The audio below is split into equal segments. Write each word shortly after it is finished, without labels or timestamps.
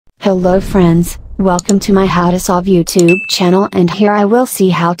Hello friends, welcome to my How to Solve YouTube channel, and here I will see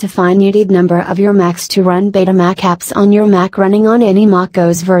how to find UDID number of your Macs to run beta Mac apps on your Mac running on any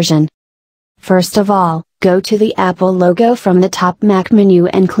MacOS version. First of all, go to the Apple logo from the top Mac menu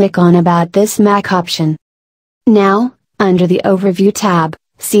and click on About This Mac option. Now, under the Overview tab,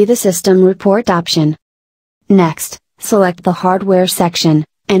 see the System Report option. Next, select the Hardware section,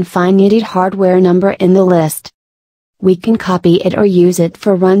 and find UDID Hardware number in the list. We can copy it or use it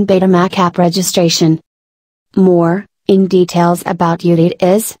for Run Beta Mac app registration. More, in details about UDID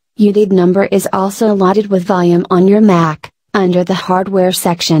is, UDID number is also allotted with volume on your Mac. Under the Hardware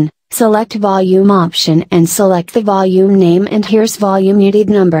section, select Volume option and select the volume name, and here's Volume UDID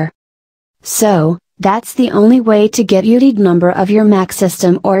number. So, that's the only way to get UDID number of your Mac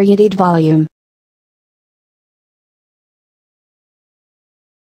system or UDID volume.